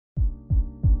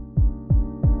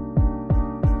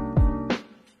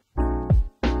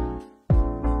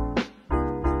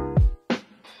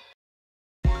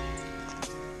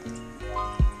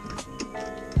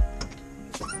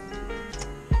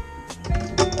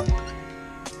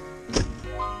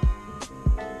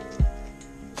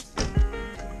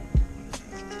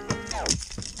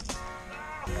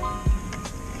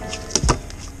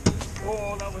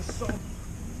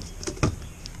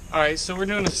Alright, so we're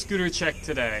doing a scooter check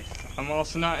today. I'm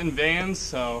also not in Vans,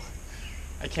 so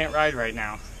I can't ride right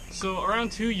now. So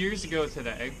around 2 years ago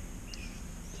today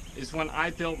is when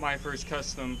I built my first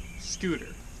custom scooter.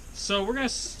 So we're going to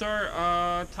start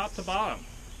top to bottom.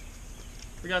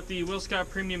 We got the WillScot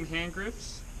Premium hand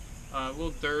grips. A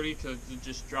little dirty because you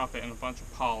just drop it in a bunch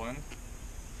of pollen.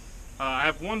 I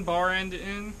have one bar end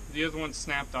in, the other one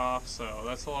snapped off, so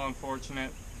that's a little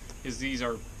unfortunate because these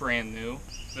are brand new.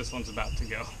 This one's about to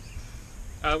go.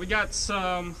 We got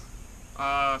some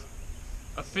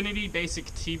Affinity Basic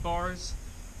T-bars.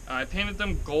 I painted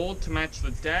them gold to match the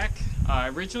deck. I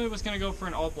originally was going to go for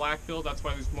an all black build, that's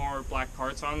why there's more black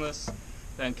parts on this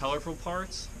than colorful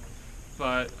parts.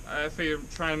 But I figured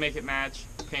trying to make it match,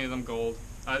 painted them gold.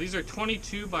 These are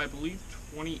 22 by I believe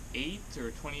 28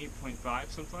 or 28.5,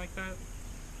 something like that.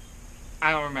 I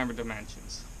don't remember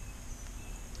dimensions.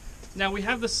 Now we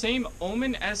have the same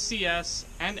Omen SCS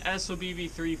and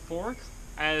SOBV3 fork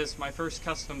as my first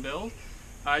custom build.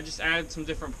 I just added some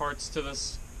different parts to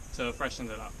this to freshen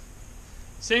it up.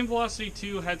 Same Velocity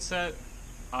 2 headset.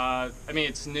 I mean,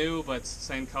 it's new, but it's the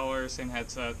same color, same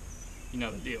headset. You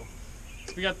know the deal.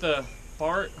 So we got the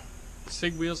Bart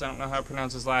Sig wheels. I don't know how to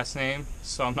pronounce his last name,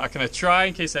 so I'm not going to try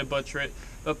in case I butcher it.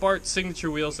 But Bart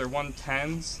signature wheels are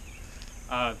 110s.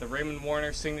 The Raymond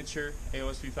Warner signature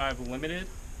AOSP5 limited.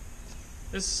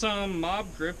 This is some Mob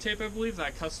grip tape, I believe, that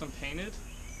I custom painted.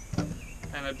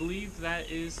 And I believe that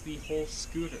is the whole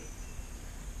scooter.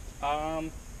 Yeah,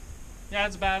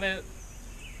 that's about it.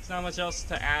 There's not much else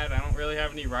to add. I don't really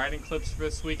have any riding clips for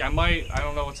this week. I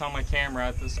don't know what's on my camera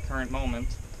at this current moment.